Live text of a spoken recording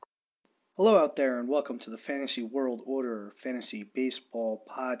Hello out there, and welcome to the Fantasy World Order Fantasy Baseball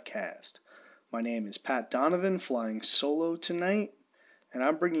Podcast. My name is Pat Donovan, flying solo tonight, and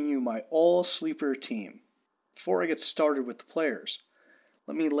I'm bringing you my all-sleeper team. Before I get started with the players,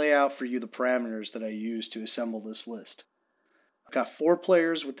 let me lay out for you the parameters that I use to assemble this list. I've got 4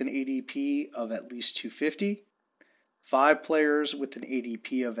 players with an ADP of at least 250, 5 players with an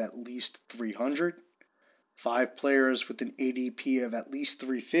ADP of at least 300, 5 players with an ADP of at least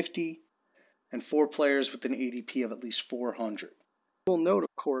 350, and 4 players with an ADP of at least 400. You'll note,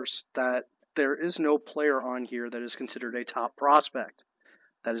 of course, that there is no player on here that is considered a top prospect.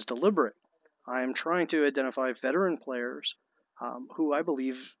 That is deliberate. I am trying to identify veteran players who I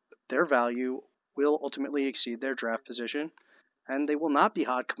believe their value will ultimately exceed their draft position, and they will not be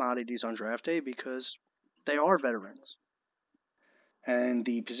hot commodities on draft day because they are veterans. And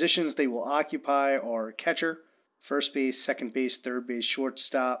the positions they will occupy are catcher, first base, second base, third base,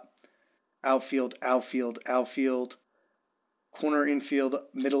 shortstop, outfield, corner infield,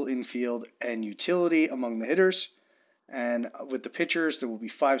 middle infield, and utility among the hitters. And with the pitchers, there will be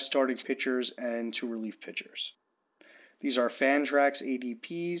 5 starting pitchers and 2 relief pitchers. These are Fantrax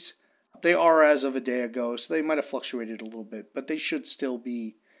ADPs. They are as of a day ago, so they might have fluctuated a little bit, but they should still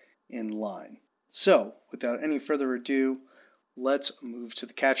be in line. So, without any further ado, let's move to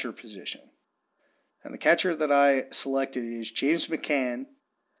the catcher position. And the catcher that I selected is James McCann,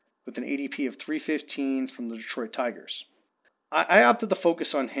 with an ADP of 315 from the Detroit Tigers. I opted to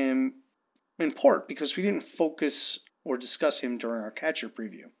focus on him in part because we didn't focus or discuss him during our catcher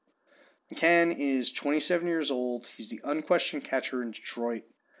preview. McCann is 27 years old. He's the unquestioned catcher in Detroit.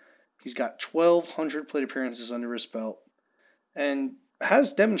 He's got 1,200 plate appearances under his belt and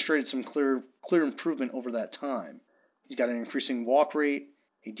has demonstrated some clear improvement over that time. He's got an increasing walk rate,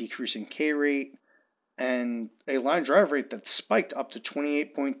 a decreasing K rate, and a line drive rate that spiked up to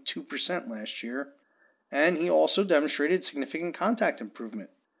 28.2% last year, and he also demonstrated significant contact improvement.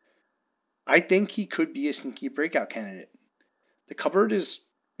 I think he could be a sneaky breakout candidate. The cupboard is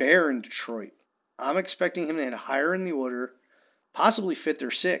bare in Detroit. I'm expecting him to hit higher in the order, possibly 5th or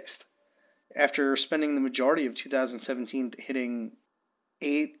 6th, after spending the majority of 2017 hitting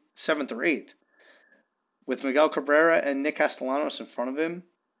 8th, 7th, or 8th. With Miguel Cabrera and Nick Castellanos in front of him,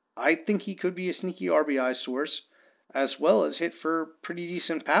 I think he could be a sneaky RBI source, as well as hit for pretty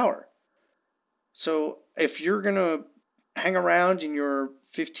decent power. So if you're going to hang around in your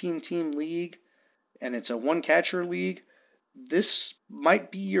 15-team league, and it's a one-catcher league, this might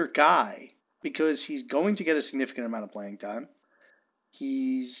be your guy, because he's going to get a significant amount of playing time.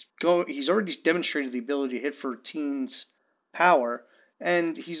 He's already demonstrated the ability to hit for teens' power,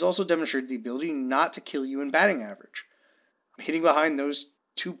 and he's also demonstrated the ability not to kill you in batting average. Hitting behind those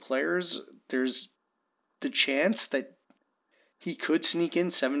 2 players, there's the chance that he could sneak in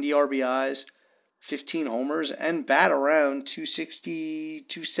 70 RBIs, 15 homers, and bat around 260,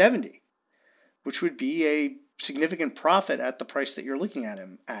 270, which would be a significant profit at the price that you're looking at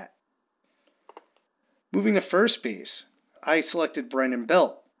him at. Moving to first base, I selected Brandon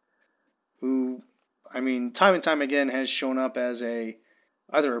Belt, who, time and time again has shown up as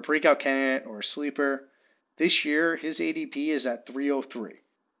either a breakout candidate or a sleeper. This year, his ADP is at 303.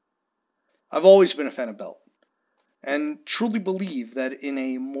 I've always been a fan of Belt, and truly believe that in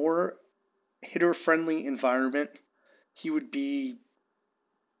a more hitter-friendly environment, he would be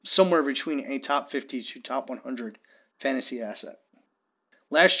somewhere between a top 50 to top 100 fantasy asset.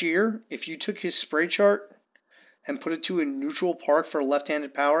 Last year, if you took his spray chart and put it to a neutral park for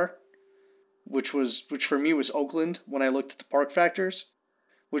left-handed power, which for me was Oakland when I looked at the park factors,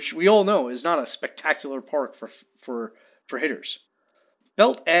 which we all know is not a spectacular park for hitters.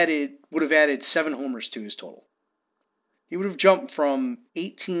 Belt would have added 7 homers to his total. He would have jumped from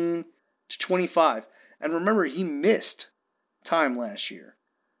 18 to 25. And remember, he missed time last year.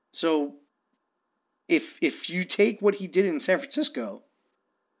 So if you take what he did in San Francisco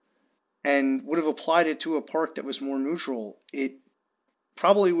and would have applied it to a park that was more neutral, it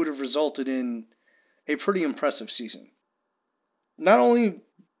probably would have resulted in a pretty impressive season. Not only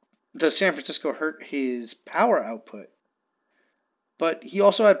does San Francisco hurt his power output, but he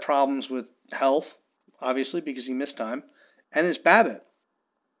also had problems with health, obviously, because he missed time, and his BABIP.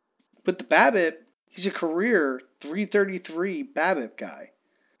 But the BABIP, he's a career 333 BABIP guy.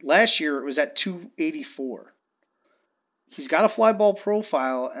 Last year, it was at 284. He's got a fly ball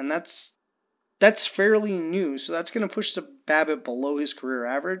profile, and that's fairly new, so that's going to push the BABIP below his career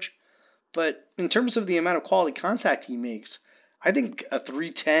average. But in terms of the amount of quality contact he makes, I think a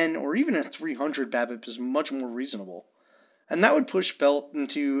 310 or even a 300 BABIP is much more reasonable. And that would push Belt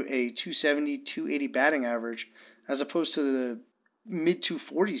into a 270, 280 batting average, as opposed to the mid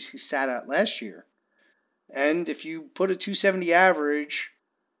 240s he sat at last year. And if you put a 270 average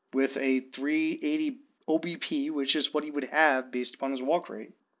with a 380 OBP, which is what he would have based upon his walk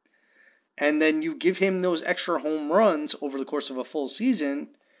rate, and then you give him those extra home runs over the course of a full season,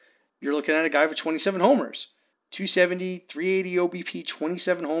 you're looking at a guy with 27 homers. 270, 380 OBP,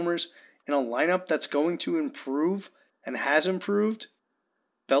 27 homers in a lineup that's going to improve and has improved.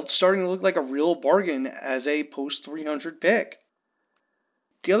 Belt's starting to look like a real bargain as a post 300 pick.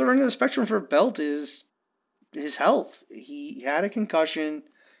 The other end of the spectrum for Belt is his health. He had a concussion.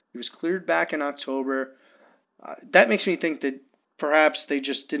 He was cleared back in October. That makes me think that perhaps they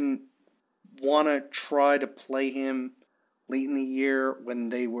just didn't want to try to play him late in the year when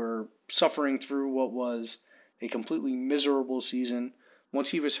they were suffering through what was a completely miserable season.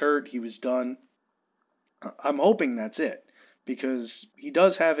 Once he was hurt, he was done. I'm hoping that's it, because he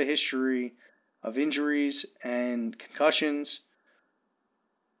does have a history of injuries and concussions.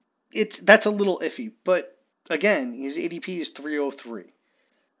 That's a little iffy, but again, his ADP is 303.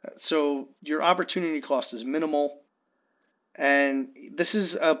 So your opportunity cost is minimal. And this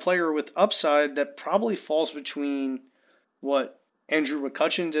is a player with upside that probably falls between what Andrew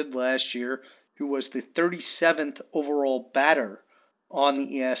McCutchen did last year, who was the 37th overall batter on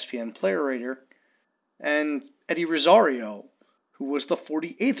the ESPN Player Rater, and Eddie Rosario, who was the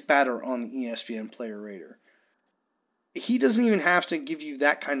 48th batter on the ESPN Player Rater. He doesn't even have to give you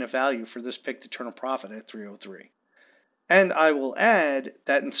that kind of value for this pick to turn a profit at 303. And I will add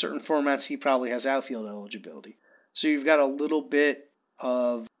that in certain formats, he probably has outfield eligibility. So you've got a little bit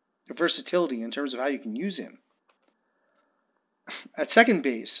of versatility in terms of how you can use him. At second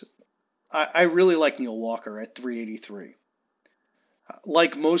base, I really like Neil Walker at 383.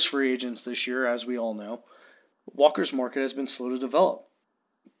 Like most free agents this year, as we all know, Walker's market has been slow to develop.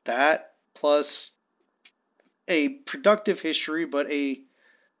 That plus a productive history, but a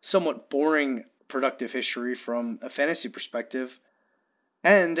somewhat boring productive history from a fantasy perspective,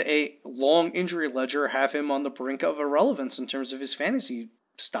 and a long injury ledger have him on the brink of irrelevance in terms of his fantasy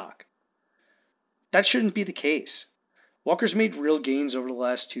stock. That shouldn't be the case. Walker's made real gains over the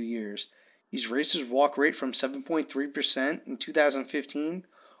last 2 years. He's raised his walk rate from 7.3% in 2015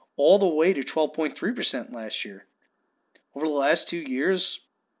 all the way to 12.3% last year. Over the last 2 years,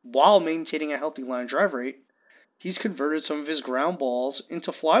 while maintaining a healthy line drive rate, he's converted some of his ground balls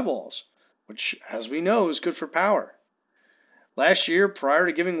into fly balls, which, as we know, is good for power. Last year, prior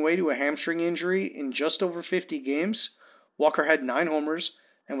to giving way to a hamstring injury in just over 50 games, Walker had 9 homers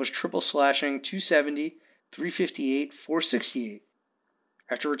and was triple slashing 270, 358, 468.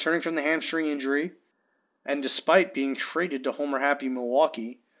 After returning from the hamstring injury, and despite being traded to homer-happy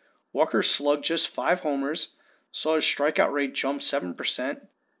Milwaukee, Walker slugged just 5 homers, saw his strikeout rate jump 7%,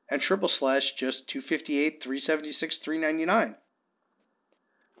 and triple slash just 258, 376, 399.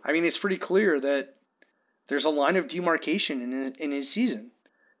 I mean, it's pretty clear that there's a line of demarcation in his season.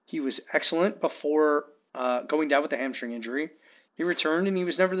 He was excellent before going down with the hamstring injury. He returned and he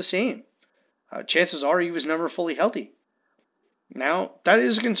was never the same. Chances are he was never fully healthy. Now, that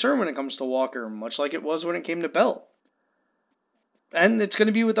is a concern when it comes to Walker, much like it was when it came to Belt. And it's going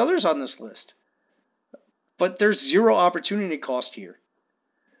to be with others on this list. But there's zero opportunity cost here.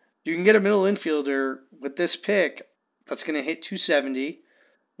 You can get a middle infielder with this pick that's going to hit 270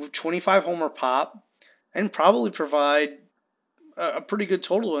 with 25 homer pop and probably provide a pretty good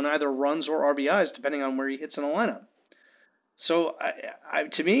total in either runs or RBIs, depending on where he hits in the lineup. So,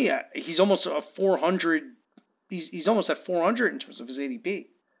 to me, he's almost a 400. He's almost at 400 in terms of his ADP.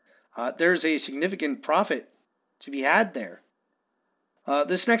 There's a significant profit to be had there.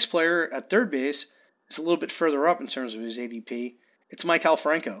 This next player at third base is a little bit further up in terms of his ADP. It's Maikel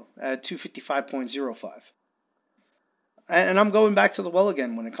Franco at 255.05. And I'm going back to the well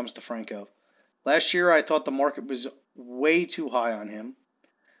again when it comes to Franco. Last year, I thought the market was way too high on him.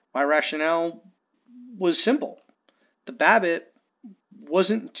 My rationale was simple. The BABIP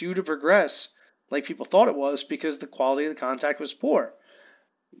wasn't due to progress like people thought it was because the quality of the contact was poor.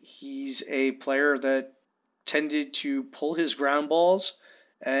 He's a player that tended to pull his ground balls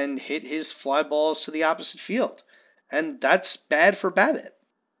and hit his fly balls to the opposite field. And that's bad for BABIP.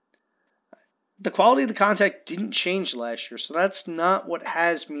 The quality of the contact didn't change last year, so that's not what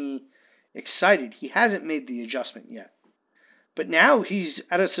has me excited. He hasn't made the adjustment yet. But now he's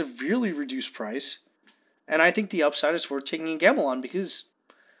at a severely reduced price, and I think the upside is worth taking a gamble on because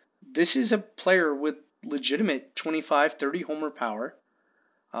this is a player with legitimate 25, 30 homer power,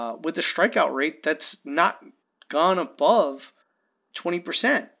 with a strikeout rate that's not gone above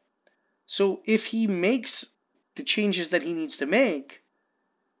 20%. So if he makes the changes that he needs to make,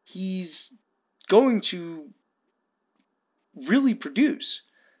 he's going to really produce.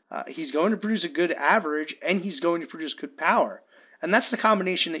 He's going to produce a good average, and he's going to produce good power. And that's the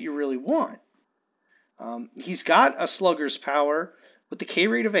combination that you really want. He's got a slugger's power with the K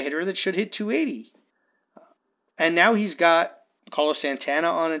rate of a hitter that should hit 280. And now he's got Carlos Santana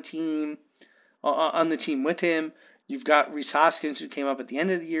on the team with him. You've got Rhys Hoskins, who came up at the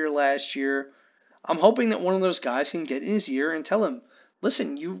end of the year last year. I'm hoping that one of those guys can get in his ear and tell him,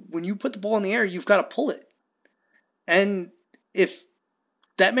 listen, when you put the ball in the air, you've got to pull it. And if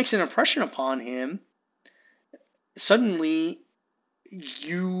that makes an impression upon him, suddenly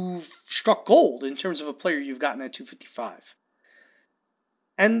you've struck gold in terms of a player you've gotten at 255.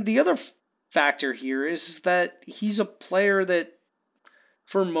 And the other factor here is that he's a player that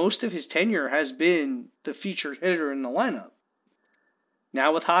for most of his tenure has been the featured hitter in the lineup.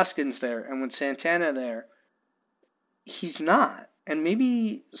 Now with Hoskins there and with Santana there, he's not. And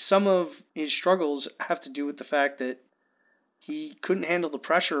maybe some of his struggles have to do with the fact that he couldn't handle the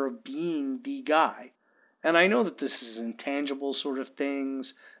pressure of being the guy. And I know that this is intangible sort of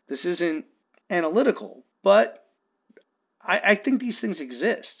things. This isn't analytical, but I think these things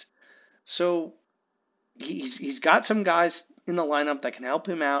exist. So he's got some guys in the lineup that can help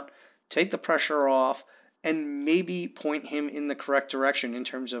him out, take the pressure off, and maybe point him in the correct direction in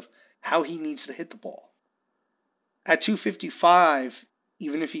terms of how he needs to hit the ball. At 255,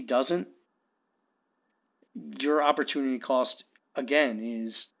 even if he doesn't, your opportunity cost, again,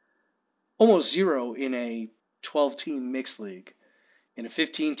 is almost zero in a 12-team mixed league. In a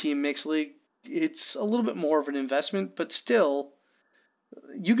 15-team mixed league, it's a little bit more of an investment, but still,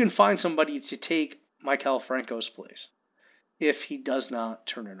 you can find somebody to take Maikel Franco's place if he does not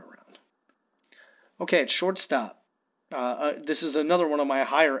turn it around. Okay, at shortstop, this is another one of my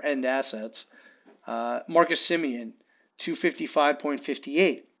higher-end assets. Marcus Semien,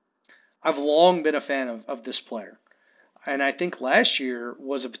 255.58. I've long been a fan of this player. And I think last year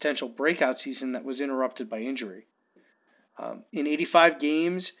was a potential breakout season that was interrupted by injury. In 85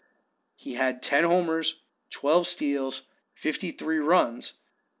 games, he had 10 homers, 12 steals, 53 runs.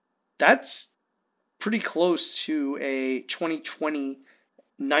 That's pretty close to a 2020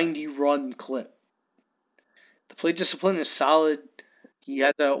 90-run clip. The plate discipline is solid. He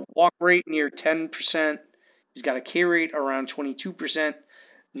has a walk rate near 10%. He's got a K rate around 22%.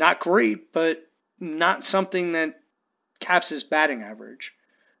 Not great, but not something that caps his batting average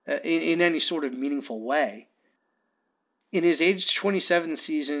in any sort of meaningful way. In his age 27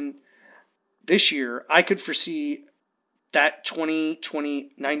 season this year, I could foresee that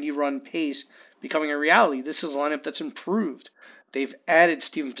 2020 90-run pace becoming a reality. This is a lineup that's improved. They've added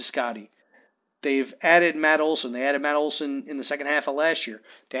Stephen Piscotty. They've added Matt Olson. They added Matt Olson in the second half of last year.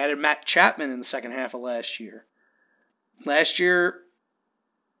 They added Matt Chapman in the second half of last year. Last year,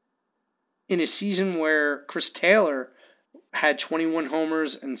 in a season where Chris Taylor had 21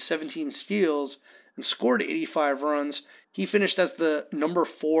 homers and 17 steals and scored 85 runs, he finished as the number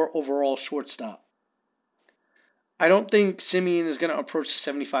 4 overall shortstop. I don't think Semien is going to approach the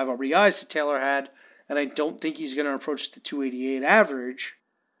 75 RBIs that Taylor had, and I don't think he's going to approach the 288 average.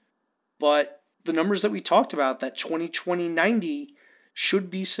 But the numbers that we talked about, that 20-20-90,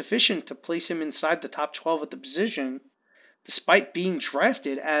 should be sufficient to place him inside the top 12 at the position, despite being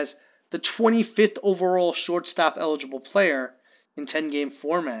drafted as the 25th overall shortstop eligible player in 10-game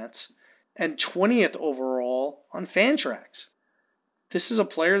formats and 20th overall on Fantrax. This is a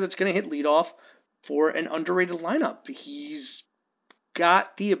player that's going to hit leadoff for an underrated lineup. He's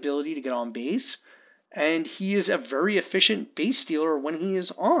got the ability to get on base, and he is a very efficient base stealer when he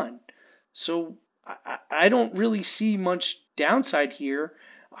is on. So I don't really see much downside here.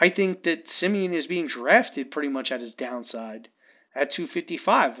 I think that Semien is being drafted pretty much at his downside at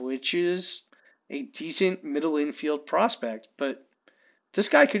 255, which is a decent middle infield prospect. But this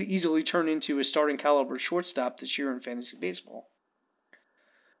guy could easily turn into a starting caliber shortstop this year in fantasy baseball.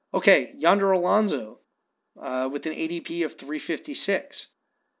 Okay, Yonder Alonso with an ADP of 356.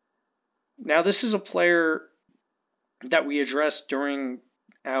 Now, this is a player that we addressed during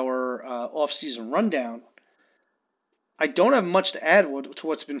our off-season rundown. I don't have much to add to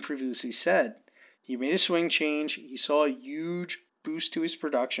what's been previously said. He made a swing change. He saw a huge boost to his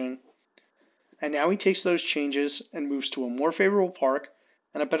production. And now he takes those changes and moves to a more favorable park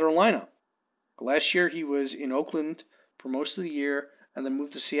and a better lineup. Last year he was in Oakland for most of the year and then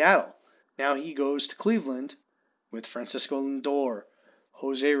moved to Seattle. Now he goes to Cleveland with Francisco Lindor,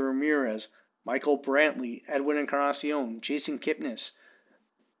 Jose Ramirez, Michael Brantley, Edwin Encarnacion, Jason Kipnis.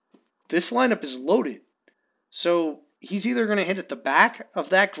 This lineup is loaded. So he's either going to hit at the back of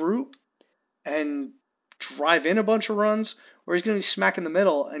that group and drive in a bunch of runs, or he's going to be smack in the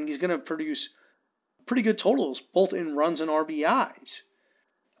middle and he's going to produce pretty good totals, both in runs and RBIs.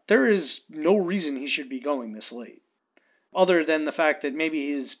 There is no reason he should be going this late, other than the fact that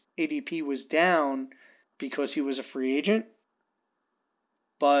maybe his ADP was down because he was a free agent.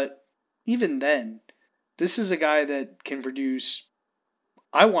 But even then, this is a guy that can produce,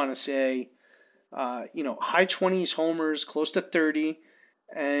 I want to say, high 20s homers, close to 30,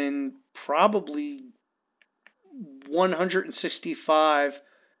 and probably 165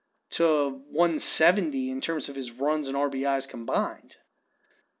 to 170 in terms of his runs and RBIs combined.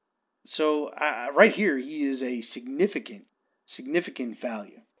 So right here, he is a significant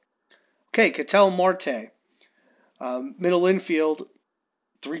value. Okay, Ketel Marte, middle infield,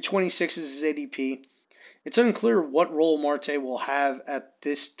 326 is his ADP. It's unclear what role Marte will have at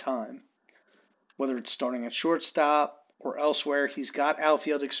this time, whether it's starting at shortstop or elsewhere. He's got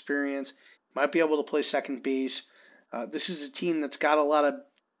outfield experience, might be able to play second base. This is a team that's got a lot of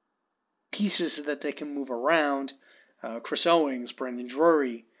pieces that they can move around. Chris Owings, Brendan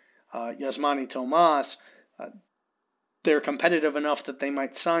Drury, Yasmani Tomas. They're competitive enough that they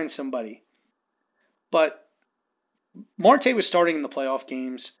might sign somebody. But Marte was starting in the playoff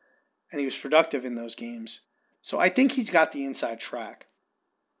games, and he was productive in those games. So I think he's got the inside track.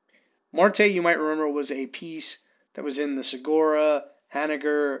 Marte, you might remember, was a piece that was in the Segura,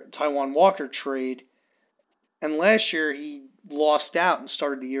 Haniger, Taijuan Walker trade. And last year, he lost out and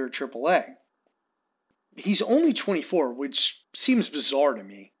started the year at AAA. He's only 24, which seems bizarre to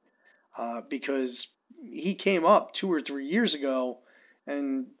me because he came up 2 or 3 years ago.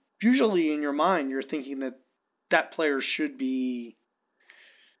 And usually in your mind, you're thinking that that player should be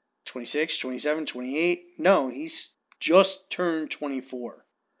 26, 27, 28. No, he's just turned 24.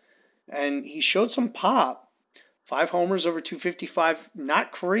 And he showed some pop. 5 homers over 255.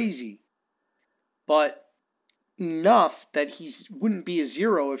 Not crazy, but enough that he wouldn't be a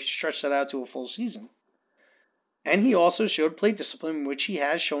zero if you stretch that out to a full season. And he also showed plate discipline, which he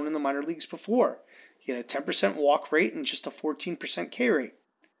has shown in the minor leagues before. He had a 10% walk rate and just a 14% K rate.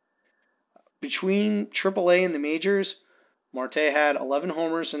 Between AAA and the majors, Marte had 11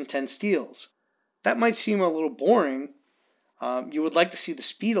 homers and 10 steals. That might seem a little boring. You would like to see the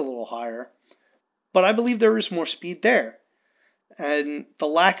speed a little higher, but I believe there is more speed there. And the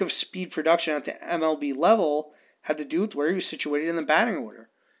lack of speed production at the MLB level had to do with where he was situated in the batting order.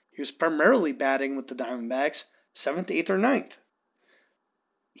 He was primarily batting with the Diamondbacks 7th, 8th, or 9th.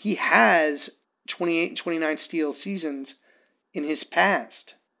 He has 28 and 29 steal seasons in his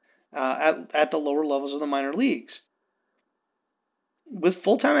past at the lower levels of the minor leagues. With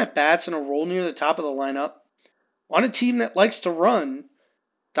full-time at-bats and a role near the top of the lineup, on a team that likes to run,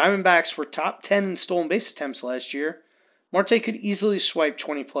 Diamondbacks were top 10 in stolen base attempts last year. Marte could easily swipe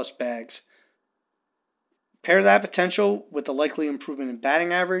 20-plus bags. Pair that potential with the likely improvement in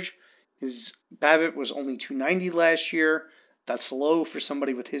batting average. His BABIP was only 290 last year. That's low for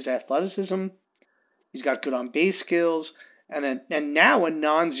somebody with his athleticism. He's got good on-base skills and now a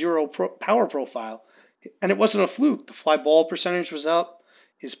non-zero power profile. And it wasn't a fluke. The fly ball percentage was up.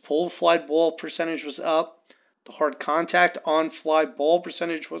 His pulled fly ball percentage was up. The hard contact on fly ball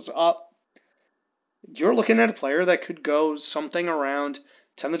percentage was up. You're looking at a player that could go something around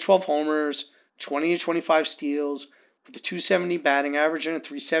 10 to 12 homers, 20 to 25 steals, with a 270 batting average and a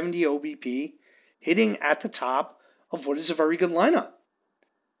 370 OBP, hitting at the top of what is a very good lineup.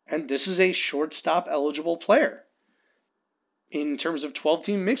 And this is a shortstop eligible player. In terms of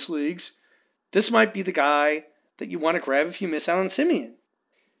 12-team mixed leagues, this might be the guy that you want to grab if you miss out on Semien.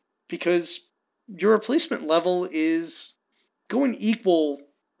 Because your replacement level is going to equal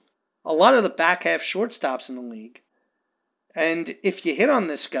a lot of the back half shortstops in the league. And if you hit on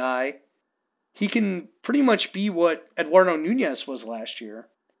this guy, he can pretty much be what Eduardo Nunez was last year.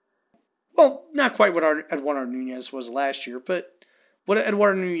 Well, not quite what Eduardo Nunez was last year, but what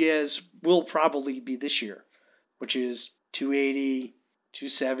Eduardo Nunez will probably be this year, which is 280,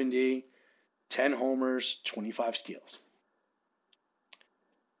 270, 10 homers, 25 steals.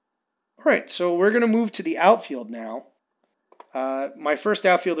 All right, so we're going to move to the outfield now. My first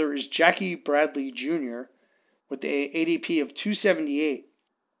outfielder is Jackie Bradley Jr. with the ADP of 278.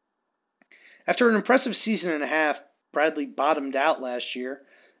 After an impressive season and a half, Bradley bottomed out last year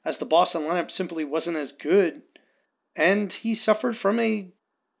as the Boston lineup simply wasn't as good, and he suffered from a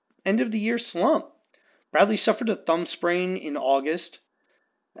end-of-the-year slump. Bradley suffered a thumb sprain in August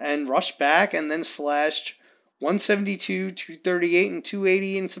and rushed back and then slashed 172, 238, and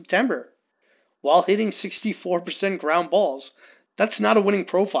 280 in September, while hitting 64% ground balls. That's not a winning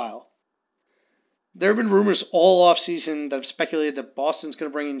profile. There have been rumors all offseason that have speculated that Boston's going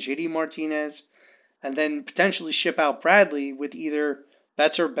to bring in JD Martinez and then potentially ship out Bradley with either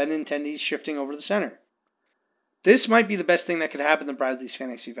Betts or Benintendi shifting over the center. This might be the best thing that could happen to Bradley's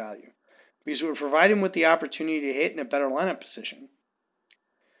fantasy value, because it would provide him with the opportunity to hit in a better lineup position.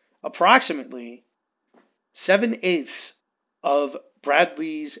 Approximately 7/8 of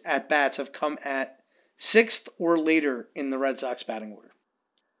Bradley's at-bats have come at 6th or later in the Red Sox batting order.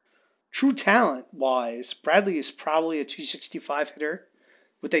 True talent-wise, Bradley is probably a 265 hitter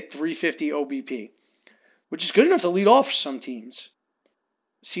with a 350 OBP, which is good enough to lead off for some teams.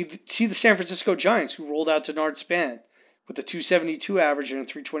 See the San Francisco Giants, who rolled out Denard Span with a 272 average and a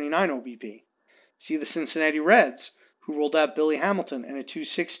 329 OBP. See the Cincinnati Reds, who rolled out Billy Hamilton and a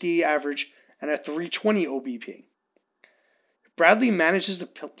 260 average and a 320 OBP. If Bradley manages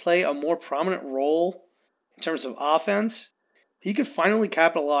to play a more prominent role in terms of offense, he could finally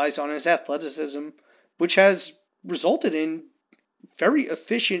capitalize on his athleticism, which has resulted in very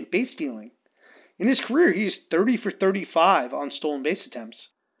efficient base stealing. In his career, he is 30 for 35 on stolen base attempts.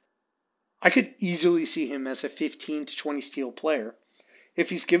 I could easily see him as a 15 to 20 steal player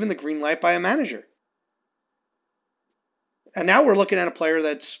if he's given the green light by a manager. And now we're looking at a player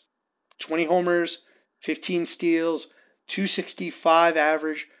that's 20 homers, 15 steals, 265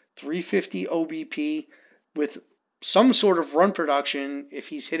 average, 350 OBP, with some sort of run production if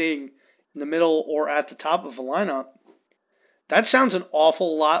he's hitting in the middle or at the top of a lineup. That sounds an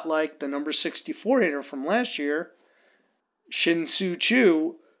awful lot like the number 64 hitter from last year, Shin-Soo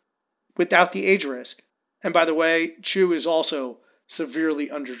Choo, without the age risk. And by the way, Choo is also severely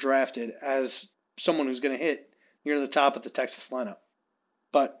underdrafted as someone who's going to hit near the top of the Texas lineup.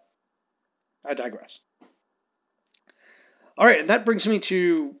 But I digress. All right, and that brings me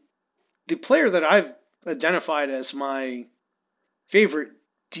to the player that I've identified as my favorite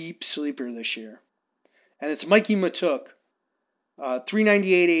deep sleeper this year. And it's Mikey Matuk,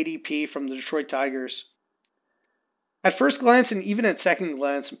 398 ADP from the Detroit Tigers. At first glance and even at second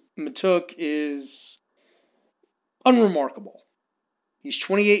glance, Matuk is unremarkable. He's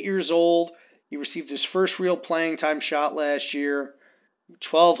 28 years old. He received his first real playing time shot last year.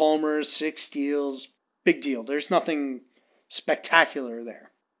 12 homers, 6 steals. Big deal. There's nothing spectacular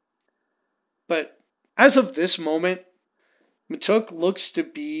there. But as of this moment, Matuk looks to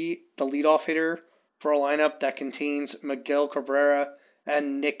be the leadoff hitter for a lineup that contains Miguel Cabrera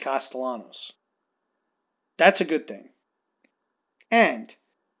and Nick Castellanos. That's a good thing. And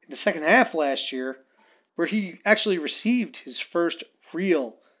in the second half last year, where he actually received his first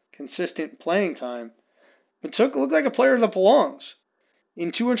real consistent playing time, Matuk looked like a player that belongs.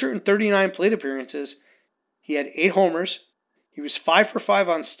 In 239 plate appearances, he had 8 homers. He was 5 for 5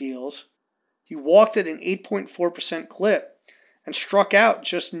 on steals. He walked at an 8.4% clip and struck out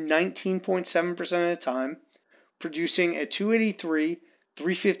just 19.7% of the time, producing a 283,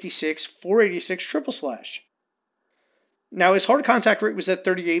 356, 486 triple slash. Now, his hard contact rate was at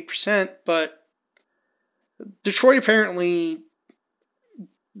 38%, but Detroit apparently,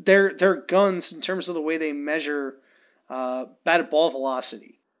 their guns in terms of the way they measure batted ball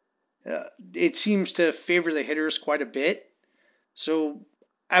velocity, it seems to favor the hitters quite a bit. So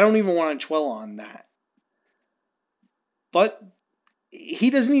I don't even want to dwell on that. But he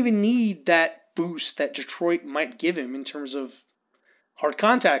doesn't even need that boost that Detroit might give him in terms of hard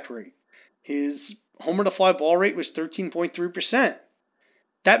contact rate. His homer to fly ball rate was 13.3%.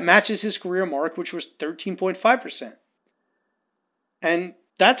 That matches his career mark, which was 13.5%. And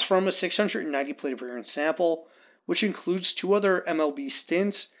that's from a 690 plate appearance sample, which includes 2 other MLB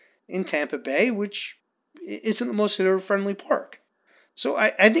stints in Tampa Bay, which isn't the most hitter-friendly park. So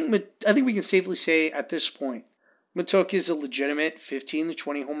I think we can safely say at this point, Matuk is a legitimate 15 to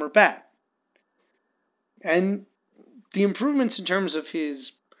 20 homer bat. And the improvements in terms of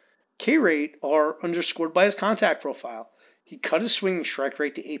his K rate are underscored by his contact profile. He cut his swinging strike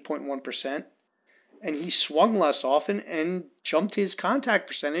rate to 8.1%, and he swung less often and jumped his contact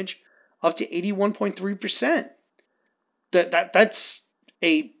percentage up to 81.3%. That's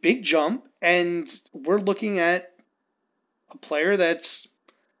a big jump, and we're looking at a player that's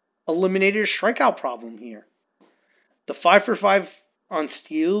eliminated a strikeout problem here. The 5 for 5 on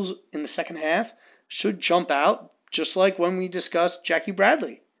steals in the second half should jump out, just like when we discussed Jackie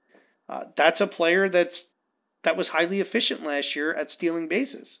Bradley. That's a player that was highly efficient last year at stealing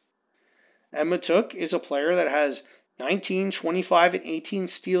bases. And Matuk is a player that has 19, 25, and 18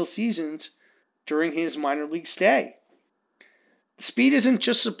 steal seasons during his minor league stay. The speed isn't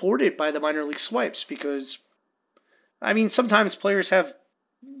just supported by the minor league swipes because, sometimes players have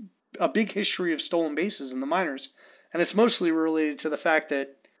a big history of stolen bases in the minors, and it's mostly related to the fact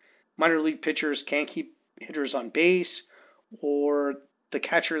that minor league pitchers can't keep hitters on base, or the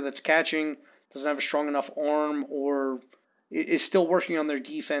catcher that's catching doesn't have a strong enough arm, or is still working on their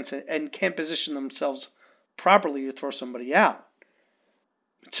defense and can't position themselves properly to throw somebody out.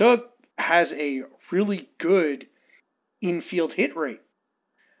 Matuk has a really good infield hit rate.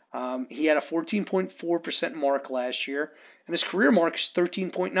 He had a 14.4% mark last year, and his career mark is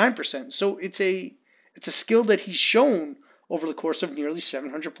 13.9%. So it's a skill that he's shown over the course of nearly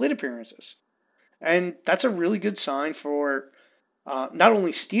 700 plate appearances. And that's a really good sign for not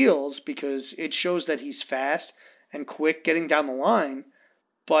only steals, because it shows that he's fast and quick getting down the line,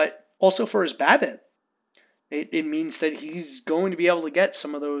 but also for his BABIP. It means that he's going to be able to get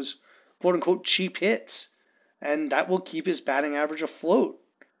some of those quote-unquote cheap hits, and that will keep his batting average afloat,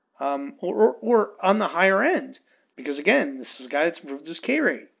 or on the higher end, because again, this is a guy that's improved his K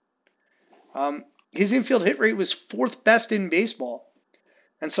rate. His infield hit rate was 4th best in baseball,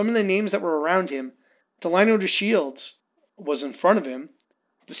 and some of the names that were around him, Delino DeShields was in front of him,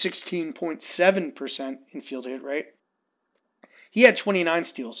 with a 16.7% infield hit rate. He had 29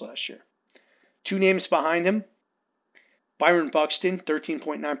 steals last year. 2 names behind him, Byron Buxton,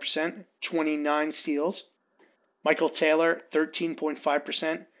 13.9%, 29 steals. Michael Taylor,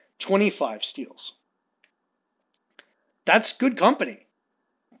 13.5%, 25 steals. That's good company.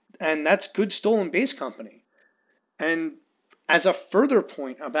 And that's good stolen base company. And as a further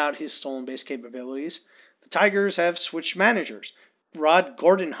point about his stolen base capabilities, the Tigers have switched managers. Rod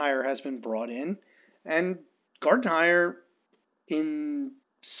Gardenhire has been brought in, and Gardenhire, in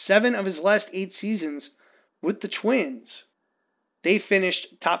 7 of his last 8 seasons with the Twins, they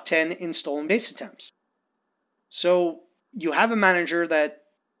finished top 10 in stolen base attempts. So you have a manager that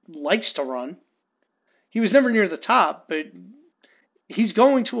likes to run. He was never near the top, but he's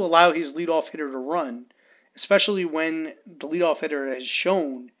going to allow his leadoff hitter to run, especially when the leadoff hitter has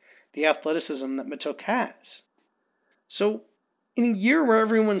shown the athleticism that Matuk has. So in a year where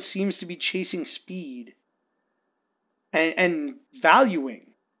everyone seems to be chasing speed and valuing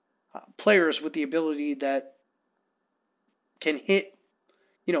players with the ability that can hit,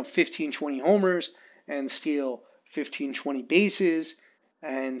 15, 20 homers and steal 15, 20 bases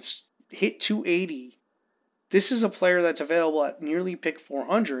and hit 280. This is a player that's available at nearly pick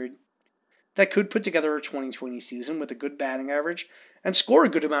 400 that could put together a 2020 season with a good batting average and score a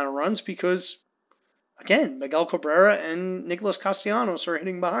good amount of runs because, again, Miguel Cabrera and Nicholas Castellanos are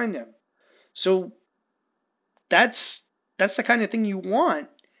hitting behind him. So that's the kind of thing you want.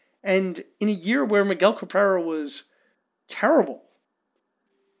 And in a year where Miguel Cabrera was terrible,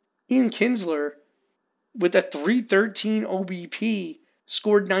 Ian Kinsler, with a 313 OBP,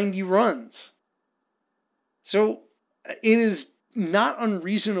 scored 90 runs. So it is not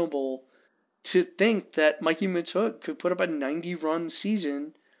unreasonable to think that Mikey Matuk could put up a 90-run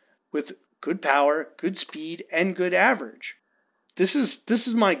season with good power, good speed, and good average. This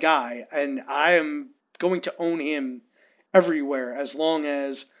is my guy, and I am going to own him everywhere as long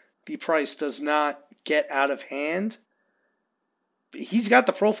as the price does not get out of hand. He's got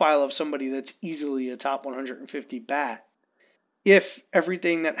the profile of somebody that's easily a top 150 bat if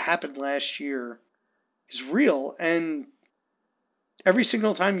everything that happened last year is real. And every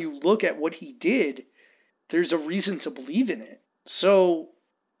single time you look at what he did, there's a reason to believe in it. So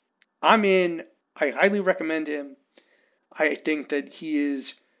I'm in. I highly recommend him. I think that he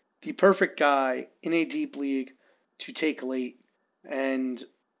is the perfect guy in a deep league to take late and,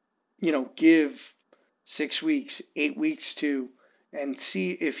 give 6 weeks, 8 weeks to, and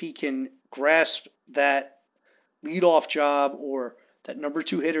see if he can grasp that leadoff job or that number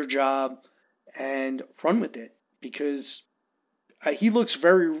 2 hitter job and run with it, because he looks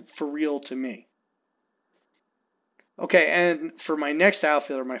very for real to me. Okay, and for my next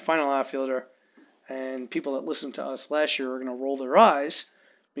outfielder, my final outfielder, and people that listened to us last year are going to roll their eyes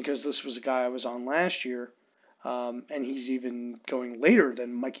because this was a guy I was on last year, and he's even going later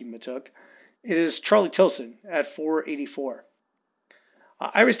than Mikey Matuk. It is Charlie Tilson at 484.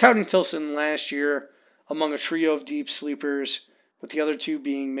 I was touting Tilson last year among a trio of deep sleepers, with the other 2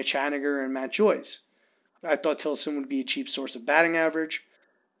 being Mitch Haniger and Matt Joyce. I thought Tilson would be a cheap source of batting average,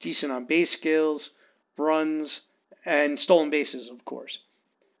 decent on base skills, runs, and stolen bases, of course.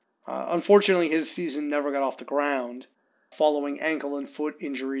 Unfortunately, his season never got off the ground. Following ankle and foot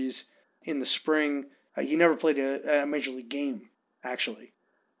injuries in the spring, he never played a major league game, actually.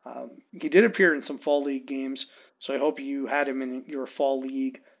 He did appear in some fall league games, so I hope you had him in your fall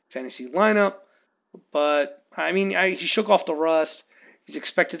league fantasy lineup. But, he shook off the rust. He's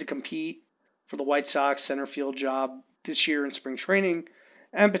expected to compete for the White Sox center field job this year in spring training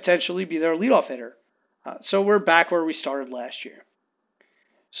and potentially be their leadoff hitter. So we're back where we started last year.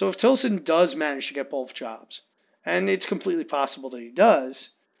 So if Tilson does manage to get both jobs, and it's completely possible that he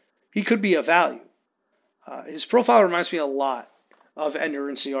does, he could be a value. His profile reminds me a lot of Ender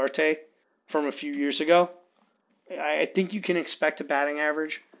Inciarte from a few years ago. I think you can expect a batting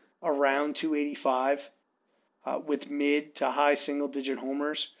average around 285 with mid to high single-digit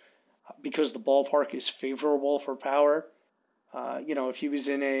homers because the ballpark is favorable for power. If he was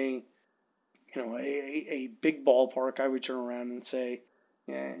in a big ballpark, I would turn around and say,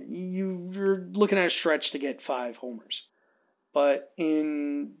 yeah, you're looking at a stretch to get 5 homers. But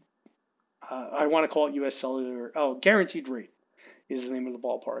I want to call it U.S. Cellular. Oh, Guaranteed Rate is the name of the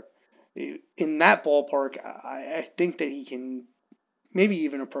ballpark. In that ballpark, I think that he can maybe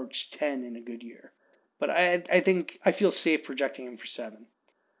even approach 10 in a good year. But I feel safe projecting him for 7.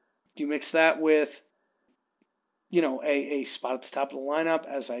 You mix that with, a spot at the top of the lineup,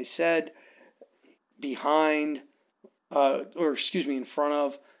 as I said, in front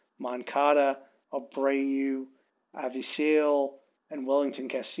of Moncada, Abreu, Avisail, and Wellington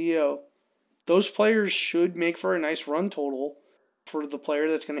Castillo. Those players should make for a nice run total for the player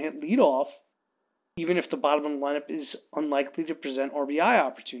that's going to hit leadoff, even if the bottom of the lineup is unlikely to present RBI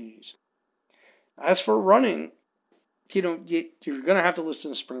opportunities. As for running, you're going to have to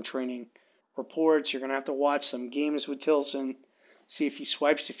listen to spring training reports. You're going to have to watch some games with Tilson, see if he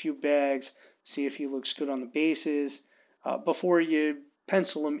swipes a few bags, see if he looks good on the bases before you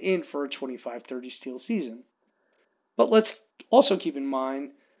pencil him in for a 25-30 steal season. But let's also keep in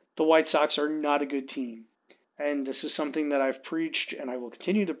mind the White Sox are not a good team. And this is something that I've preached and I will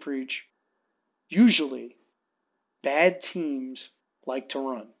continue to preach. Usually, bad teams like to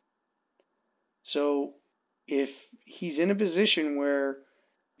run. So if he's in a position where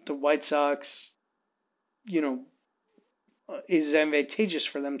the White Sox, is advantageous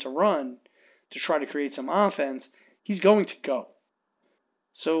for them to run to try to create some offense, he's going to go.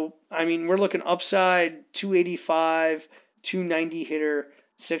 So, we're looking upside 285, 290 hitter,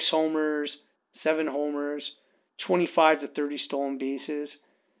 6 homers, 7 homers, 25 to 30 stolen bases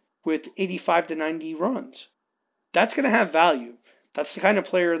with 85 to 90 runs. That's going to have value. That's the kind of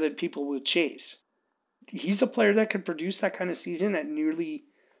player that people will chase. He's a player that could produce that kind of season at nearly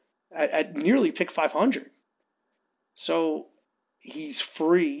pick 500. So he's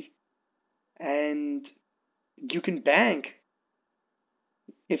free, and you can bank,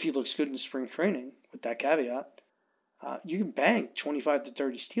 if he looks good in spring training, with that caveat, you can bank 25 to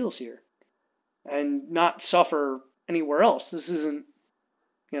 30 steals here and not suffer anywhere else. This isn't,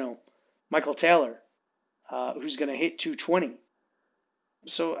 Michael Taylor, who's going to hit 220.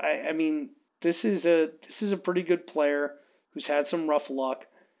 So, this is a pretty good player who's had some rough luck.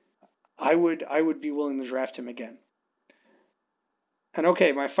 I would be willing to draft him again. And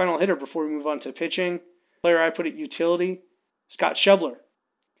okay, my final hitter before we move on to pitching, player I put at utility, Scott Schebler,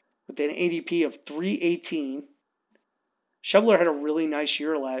 with an ADP of 318. Schebler had a really nice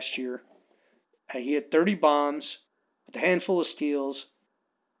year last year. He had 30 bombs with a handful of steals.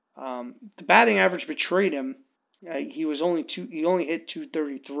 The batting average betrayed him. He only hit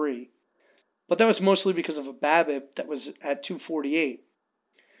 233, but that was mostly because of a BABIP that was at 248.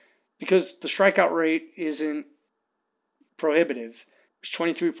 Because the strikeout rate isn't prohibitive. It's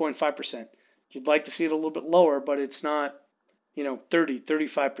 23.5%. You'd like to see it a little bit lower, but it's not,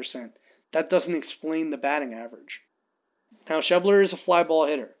 35%. That doesn't explain the batting average. Now, Schebler is a fly ball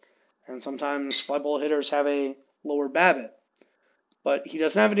hitter, and sometimes fly ball hitters have a lower BABIP, but he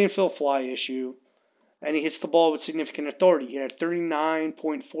doesn't have an infield fly issue, and he hits the ball with significant authority. He had a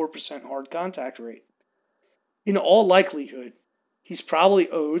 39.4% hard contact rate. In all likelihood, he's probably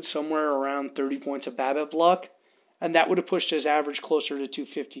owed somewhere around 30 points of BABIP luck, and that would have pushed his average closer to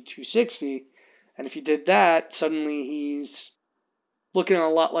 250, 260. And if he did that, suddenly he's looking a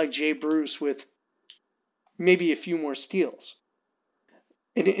lot like Jay Bruce with maybe a few more steals.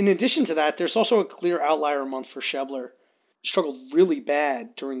 In addition to that, there's also a clear outlier month for Schebler. He struggled really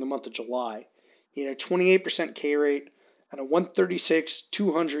bad during the month of July. He had a 28% K rate and a 136,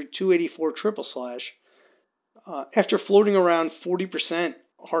 200, 284 triple slash. After floating around 40%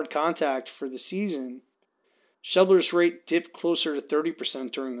 hard contact for the season, Schebler's rate dipped closer to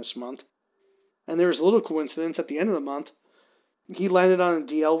 30% during this month. And there was a little coincidence at the end of the month. He landed on a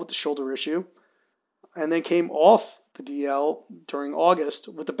DL with the shoulder issue and then came off the DL during August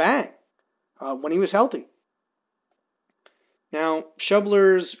with a bang when he was healthy. Now,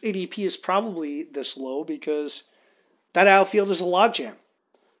 Schebler's ADP is probably this low because that outfield is a logjam.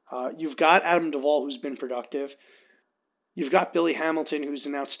 You've got Adam Duvall, who's been productive. You've got Billy Hamilton, who's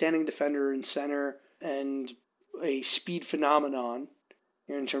an outstanding defender in center and a speed phenomenon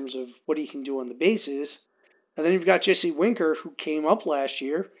in terms of what he can do on the bases. And then you've got Jesse Winker, who came up last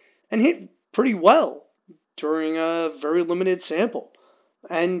year and hit pretty well during a very limited sample.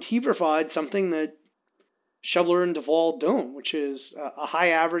 And he provides something that Schebler and Duvall don't, which is a high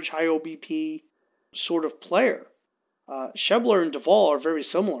average, high OBP sort of player. Schebler and Duvall are very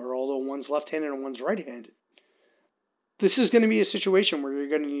similar, although one's left-handed and one's right-handed. This is going to be a situation where you're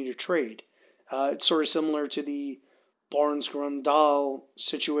going to need a trade. It's sort of similar to the Barnes-Grandal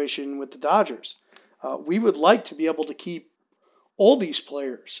situation with the Dodgers. We would like to be able to keep all these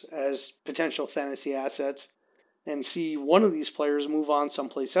players as potential fantasy assets and see one of these players move on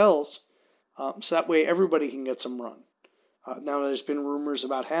someplace else, so that way everybody can get some run. Now, there's been rumors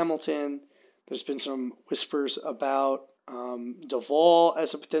about Hamilton. There's been some whispers about Duvall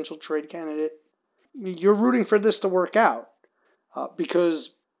as a potential trade candidate. You're rooting for this to work out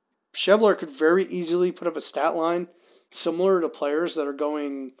because Schebler could very easily put up a stat line similar to players that are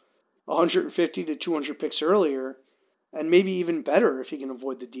going 150 to 200 picks earlier, and maybe even better if he can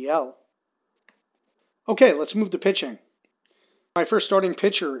avoid the DL. Okay, let's move to pitching. My first starting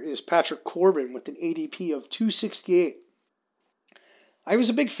pitcher is Patrick Corbin with an ADP of 268. I was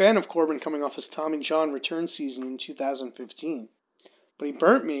a big fan of Corbin coming off his Tommy John return season in 2015, but he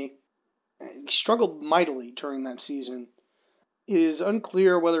burnt me. He struggled mightily during that season. It is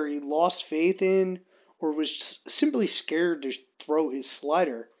unclear whether he lost faith in or was simply scared to throw his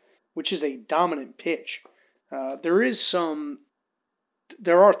slider, which is a dominant pitch. There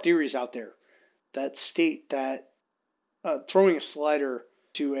are theories out there that state that throwing a slider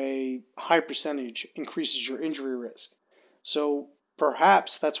to a high percentage increases your injury risk. So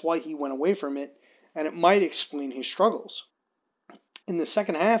perhaps that's why he went away from it, and it might explain his struggles. In the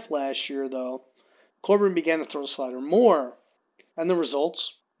second half last year, though, Corbin began to throw the slider more, and the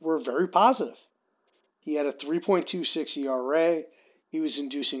results were very positive. He had a 3.26 ERA. He was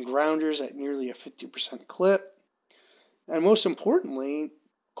inducing grounders at nearly a 50% clip. And most importantly,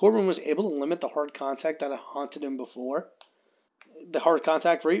 Corbin was able to limit the hard contact that had haunted him before. The hard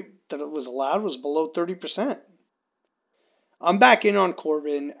contact rate that was allowed was below 30%. I'm back in on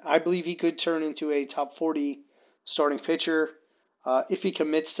Corbin. I believe he could turn into a top 40 starting pitcher if he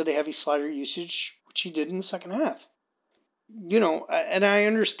commits to the heavy slider usage, which he did in the second half. And I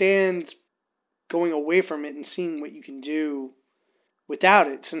understand going away from it and seeing what you can do without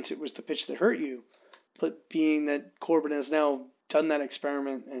it, since it was the pitch that hurt you. But being that Corbin has now done that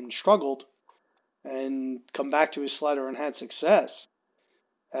experiment and struggled and come back to his slider and had success,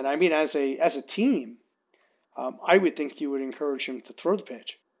 and I mean as a team, I would think you would encourage him to throw the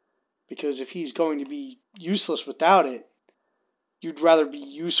pitch, because if he's going to be useless without it, you'd rather be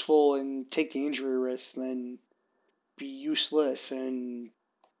useful and take the injury risk than be useless and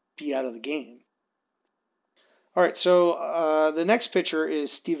be out of the game. All right, so the next pitcher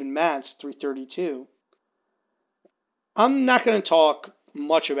is Steven Matz, 332. I'm not going to talk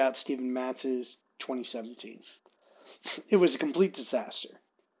much about Steven Matz's 2017. It was a complete disaster.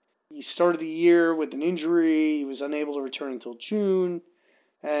 He started the year with an injury. He was unable to return until June,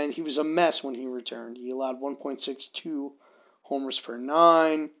 and he was a mess when he returned. He allowed 1.62 homers per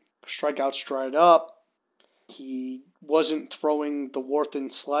 9. Strikeouts dried up. He wasn't throwing the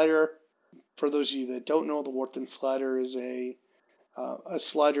Warthen slider. For those of you that don't know, the Warthen slider is a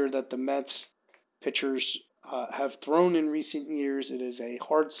slider that the Mets pitchers have thrown in recent years. It is a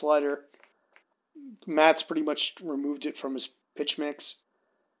hard slider. Matz pretty much removed it from his pitch mix.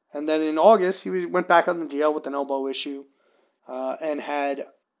 And then in August, he went back on the DL with an elbow issue and had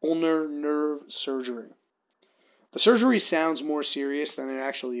ulnar nerve surgery. The surgery sounds more serious than it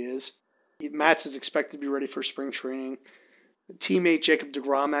actually is. Matz is expected to be ready for spring training. Teammate Jacob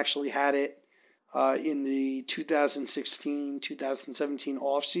deGrom actually had it in the 2016-2017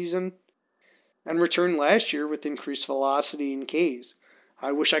 offseason and returned last year with increased velocity and Ks.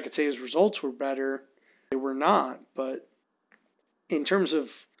 I wish I could say his results were better. They were not, but in terms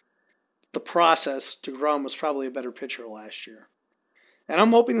of the process, deGrom was probably a better pitcher last year. And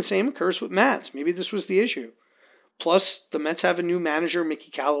I'm hoping the same occurs with Matz. Maybe this was the issue. Plus, the Mets have a new manager,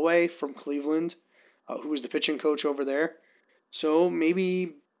 Mickey Callaway from Cleveland, who was the pitching coach over there. So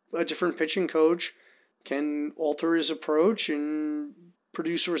maybe a different pitching coach can alter his approach and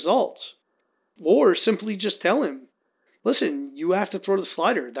produce results. Or simply just tell him, listen, you have to throw the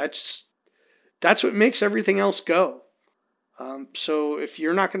slider. That's what makes everything else go. So if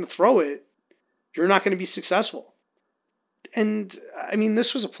you're not going to throw it, you're not going to be successful. And, I mean,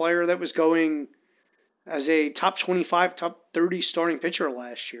 this was a player that was going as a top 25, top 30 starting pitcher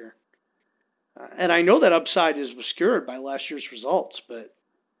last year. And I know that upside is obscured by last year's results, but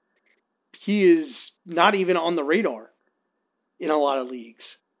he is not even on the radar in a lot of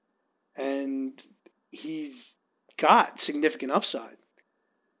leagues. And he's got significant upside.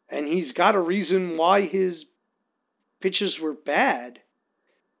 And he's got a reason why his pitches were bad.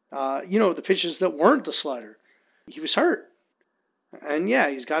 The pitches that weren't the slider. He was hurt. And yeah,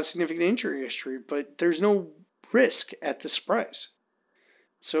 he's got a significant injury history, but there's no risk at this price.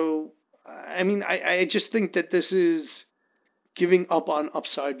 So, I mean, I just think that this is giving up on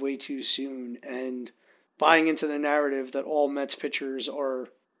upside way too soon and buying into the narrative that all Mets pitchers are,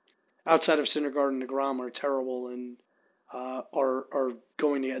 outside of Syndergaard and DeGrom, are terrible and are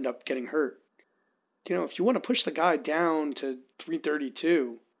going to end up getting hurt. If you want to push the guy down to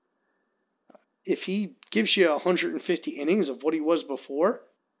 332, if he gives you 150 innings of what he was before,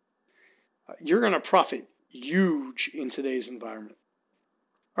 you're going to profit huge in today's environment.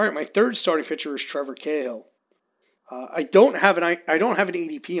 All right, my third starting pitcher is Trevor Cahill. I don't have an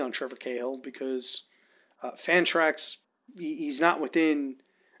ADP on Trevor Cahill because Fantrax, he's not within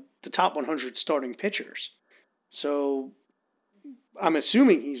the top 100 starting pitchers. So I'm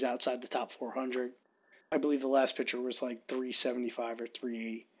assuming he's outside the top 400. I believe the last pitcher was like 375 or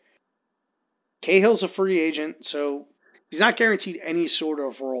 380. Cahill's a free agent, so he's not guaranteed any sort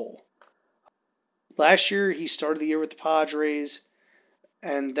of role. Last year, he started the year with the Padres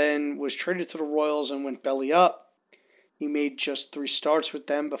and then was traded to the Royals and went belly up. He made just 3 starts with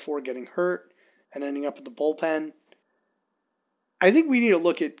them before getting hurt and ending up in the bullpen. I think we need to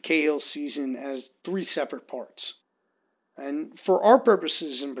look at Cahill's season as 3 separate parts. And for our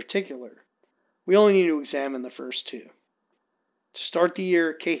purposes in particular, we only need to examine the first 2. To start the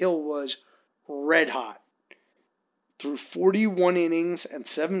year, Cahill was red hot. Through 41 innings and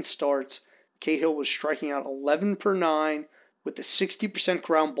 7 starts, Cahill was striking out 11 per 9 with a 60%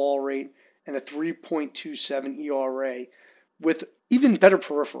 ground ball rate and a 3.27 ERA with even better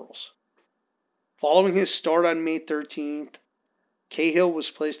peripherals. Following his start on May 13th, Cahill was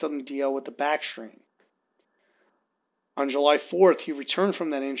placed on the DL with a back strain. On July 4th, he returned from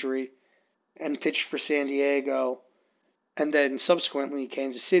that injury and pitched for San Diego and then subsequently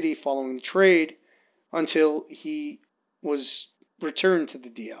Kansas City following the trade until he was returned to the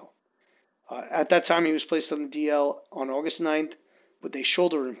DL. At that time, he was placed on the DL on August 9th with a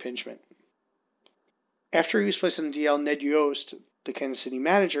shoulder impingement. After he was placed on the DL, Ned Yost, the Kansas City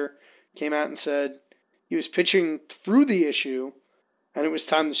manager, came out and said he was pitching through the issue and it was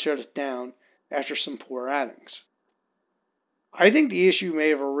time to shut it down after some poor outings. I think the issue may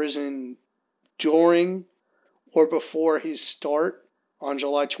have arisen during or before his start on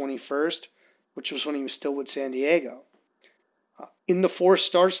July 21st, which was when he was still with San Diego. In the 4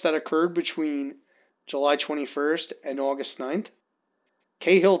 starts that occurred between July 21st and August 9th,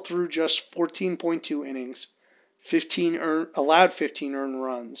 Cahill threw just 14.2 innings, allowed 15 earned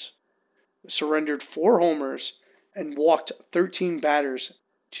runs, surrendered 4 homers, and walked 13 batters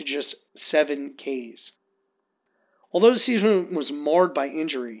to just 7 Ks. Although the season was marred by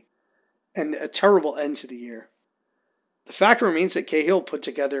injury and a terrible end to the year, the fact remains that Cahill put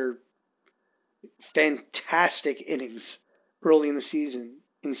together fantastic innings early in the season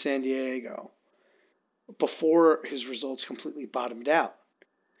in San Diego before his results completely bottomed out.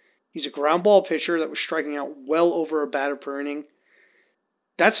 He's a ground ball pitcher that was striking out well over a batter per inning.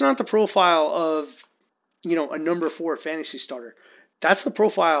 That's not the profile of, a number 4 fantasy starter. That's the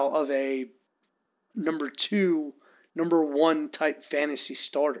profile of a number 2, number 1 type fantasy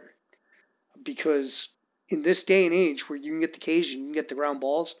starter. Because in this day and age where you can get the Ks, you can get the ground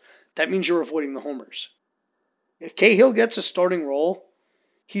balls, that means you're avoiding the homers. If Cahill gets a starting role,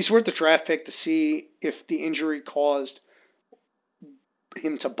 he's worth the draft pick to see if the injury caused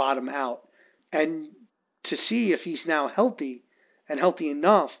him to bottom out and to see if he's now healthy and healthy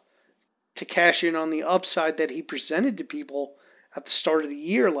enough to cash in on the upside that he presented to people at the start of the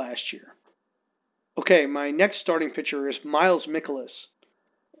year last year. Okay, my next starting pitcher is Miles Mikolas.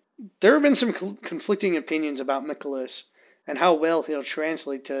 There have been some conflicting opinions about Mikolas and how well he'll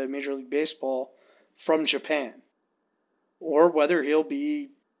translate to Major League Baseball from Japan, or whether he'll be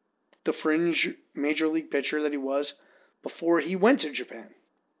the fringe Major League pitcher that he was before he went to Japan.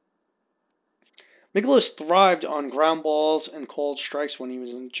 Mikolas thrived on ground balls and called strikes when he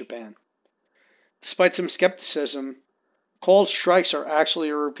was in Japan. Despite some skepticism, called strikes are actually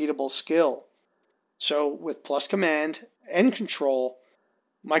a repeatable skill. So with plus command and control,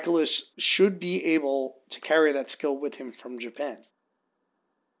 Mikolas should be able to carry that skill with him from Japan.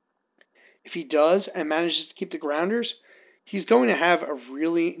 If he does and manages to keep the grounders, he's going to have a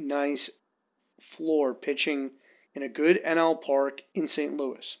really nice floor pitching in a good NL park in St.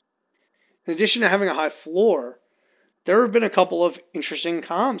 Louis. In addition to having a high floor, there have been a couple of interesting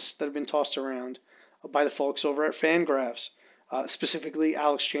comps that have been tossed around by the folks over at Fangraphs, specifically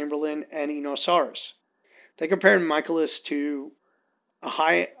Alex Chamberlain and Eno Sarris. They compared Mikolas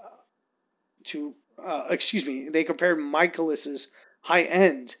they compared Mikolas's high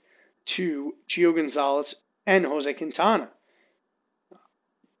end to Gio Gonzalez and Jose Quintana.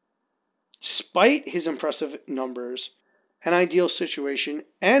 Despite his impressive numbers, an ideal situation,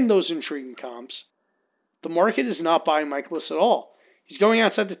 and those intriguing comps, the market is not buying Michaelis at all. He's going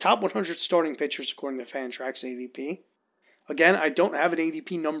outside the top 100 starting pitchers according to Fantrax ADP. Again, I don't have an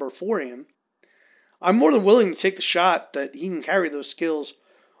ADP number for him. I'm more than willing to take the shot that he can carry those skills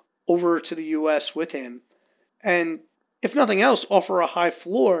over to the U.S. with him, and if nothing else, offer a high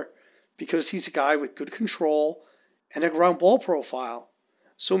floor because he's a guy with good control and a ground ball profile.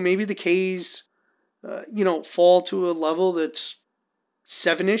 So maybe the K's, fall to a level that's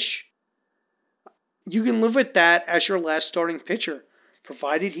 7-ish. You can live with that as your last starting pitcher,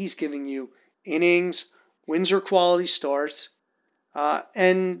 provided he's giving you innings, wins or quality starts,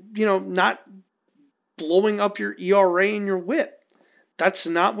 and not blowing up your ERA and your WHIP. That's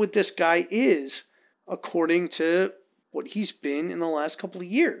not what this guy is, according to what he's been in the last couple of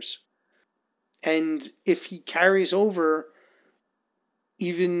years. And if he carries over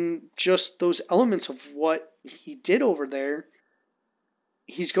even just those elements of what he did over there,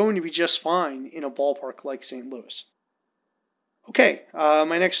 he's going to be just fine in a ballpark like St. Louis. Okay,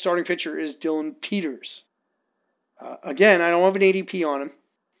 my next starting pitcher is Dylan Peters. Again, I don't have an ADP on him.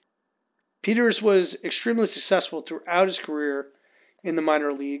 Peters was extremely successful throughout his career in the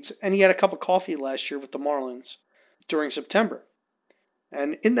minor leagues, and he had a cup of coffee last year with the Marlins during September.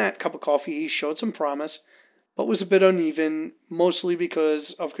 And in that cup of coffee, he showed some promise, but was a bit uneven, mostly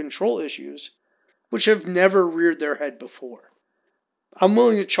because of control issues, which have never reared their head before. I'm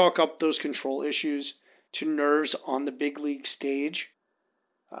willing to chalk up those control issues to nerves on the big league stage,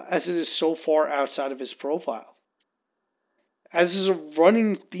 as it is so far outside of his profile. As is a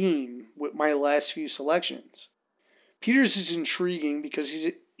running theme with my last few selections, Peters is intriguing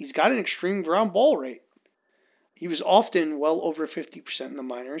because he's got an extreme ground ball rate. He was often well over 50% in the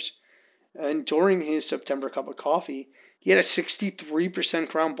minors, and during his September cup of coffee, he had a 63%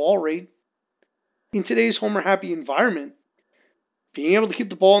 ground ball rate. In today's homer happy environment, being able to keep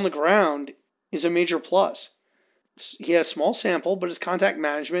the ball on the ground is a major plus. He had a small sample, but his contact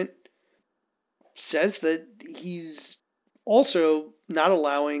management says that he's also not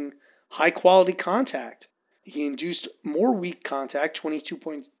allowing high quality contact. He induced more weak contact,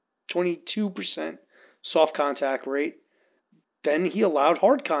 22% soft contact rate, than he allowed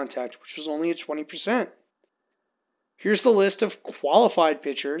hard contact, which was only at 20%. Here's the list of qualified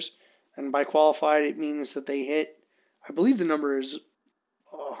pitchers, and by qualified it means that they hit, I believe the number is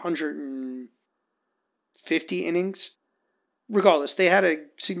 150 innings. Regardless, they had a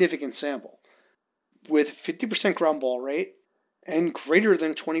significant sample with 50% ground ball rate and greater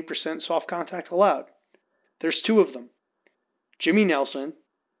than 20% soft contact allowed. There's two of them. Jimmy Nelson,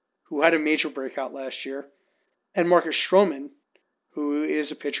 who had a major breakout last year, and Marcus Stroman, who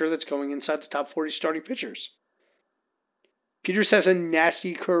is a pitcher that's going inside the top 40 starting pitchers. Peters has a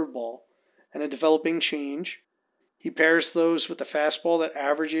nasty curveball and a developing change. He pairs those with a fastball that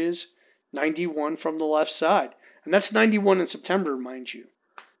averages 91 from the left side. And that's 91 in September, mind you.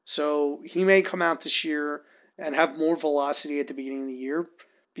 So he may come out this year and have more velocity at the beginning of the year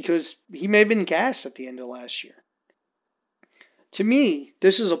because he may have been gassed at the end of last year. To me,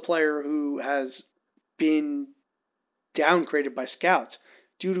 this is a player who has been downgraded by scouts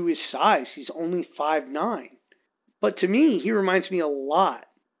due to his size. He's only 5'9". But to me, he reminds me a lot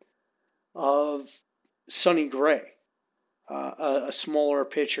of Sonny Gray, a smaller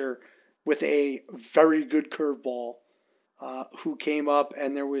pitcher with a very good curveball who came up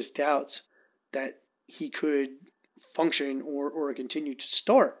and there was doubts that he could function or continue to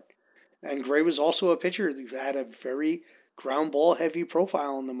start. And Gray was also a pitcher who had a very ground ball heavy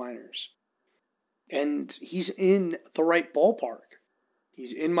profile in the minors. And he's in the right ballpark.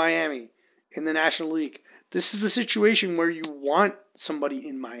 He's in Miami, in the National League. This is the situation where you want somebody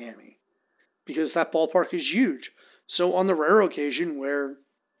in Miami because that ballpark is huge. So on the rare occasion where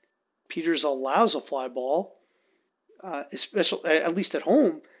Peters allows a fly ball, especially at least at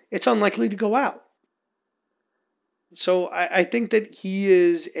home, it's unlikely to go out. So I think that he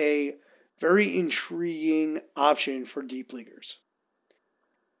is a very intriguing option for deep leaguers.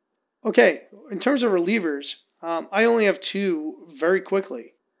 Okay, in terms of relievers, I only have two very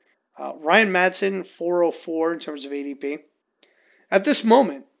quickly. Ryan Madson, 404 in terms of ADP. At this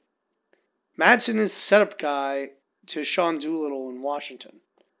moment, Madson is the setup guy to Sean Doolittle in Washington.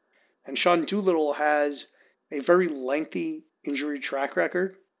 And Sean Doolittle has a very lengthy injury track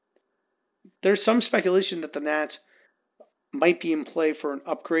record. There's some speculation that the Nats might be in play for an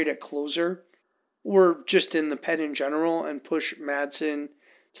upgrade at closer or just in the pen in general and push Madson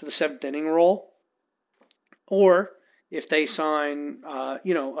to the seventh inning role. Or if they sign, a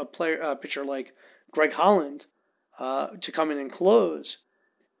pitcher like Greg Holland to come in and close,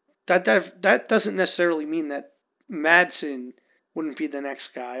 that doesn't necessarily mean that Madsen wouldn't be the next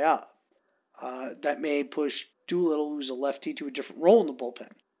guy up. That may push Doolittle, who's a lefty, to a different role in the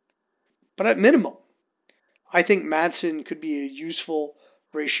bullpen. But at minimum, I think Madsen could be a useful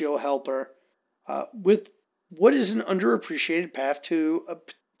ratio helper with what is an underappreciated path to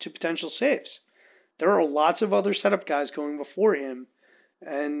potential saves. There are lots of other setup guys going before him,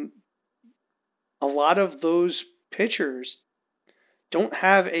 and a lot of those pitchers don't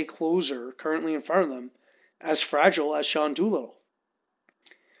have a closer currently in front of them as fragile as Sean Doolittle.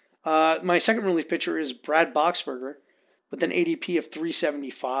 My second relief pitcher is Brad Boxberger with an ADP of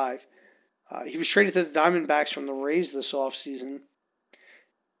 375. He was traded to the Diamondbacks from the Rays this offseason.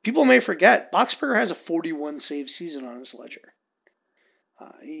 People may forget, Boxberger has a 41 save season on his ledger.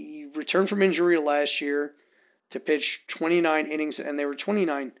 He returned from injury last year to pitch 29 innings, and they were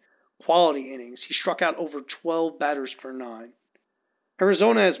 29 quality innings. He struck out over 12 batters per nine.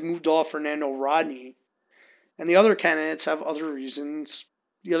 Arizona has moved off Fernando Rodney, and the other candidates have other reasons.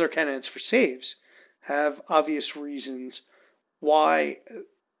 The other candidates for saves have obvious reasons why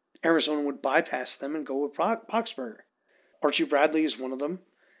Arizona would bypass them and go with Boxberger. Archie Bradley is one of them.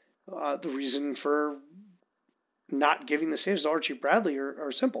 The reason for not giving the saves to Archie Bradley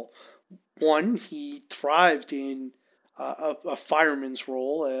are simple. One, he thrived in a fireman's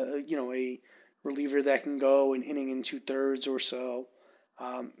role, a reliever that can go an inning and 2/3 or so.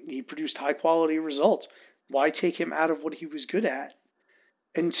 He produced high quality results. Why take him out of what he was good at?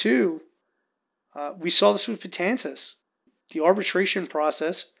 And two, we saw this with Betances. The arbitration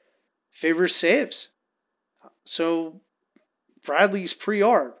process favors saves. So Bradley's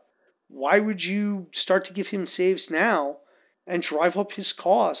pre-arb. Why would you start to give him saves now and drive up his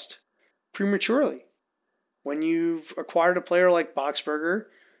cost prematurely when you've acquired a player like Boxberger,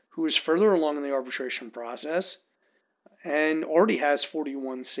 who is further along in the arbitration process and already has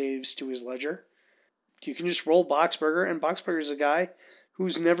 41 saves to his ledger? You can just roll Boxberger, and Boxberger is a guy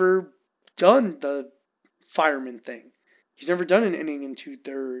who's never done the fireman thing. He's never done an inning and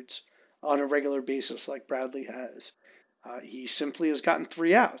 2/3 on a regular basis like Bradley has. He simply has gotten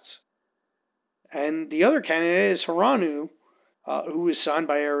 3 outs. And the other candidate is Hirano, who was signed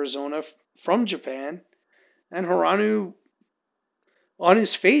by Arizona from Japan. And Hirano, on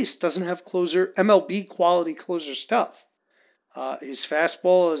his face, doesn't have closer MLB quality closer stuff. His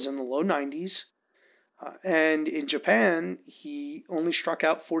fastball is in the low 90s. And in Japan, he only struck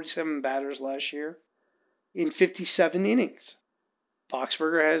out 47 batters last year in 57 innings.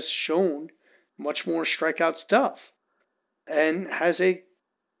 Boxberger has shown much more strikeout stuff and has a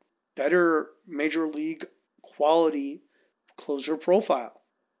better major league quality closer profile.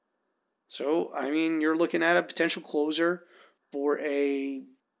 So, I mean, you're looking at a potential closer for a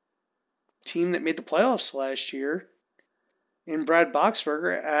team that made the playoffs last year in Brad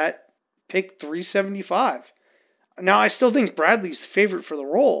Boxberger at pick 375. Now, I still think Bradley's the favorite for the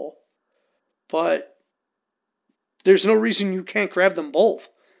role, but there's no reason you can't grab them both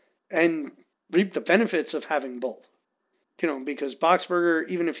and reap the benefits of having both. Because Boxberger,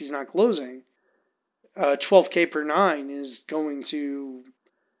 even if he's not closing, 12K per 9 is going to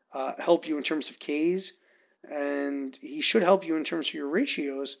help you in terms of Ks, and he should help you in terms of your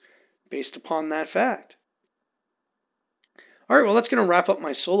ratios based upon that fact. All right, well, that's going to wrap up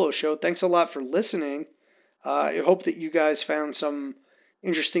my solo show. Thanks a lot for listening. I hope that you guys found some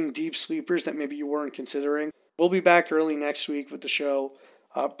interesting deep sleepers that maybe you weren't considering. We'll be back early next week with the show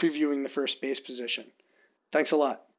previewing the first base position. Thanks a lot.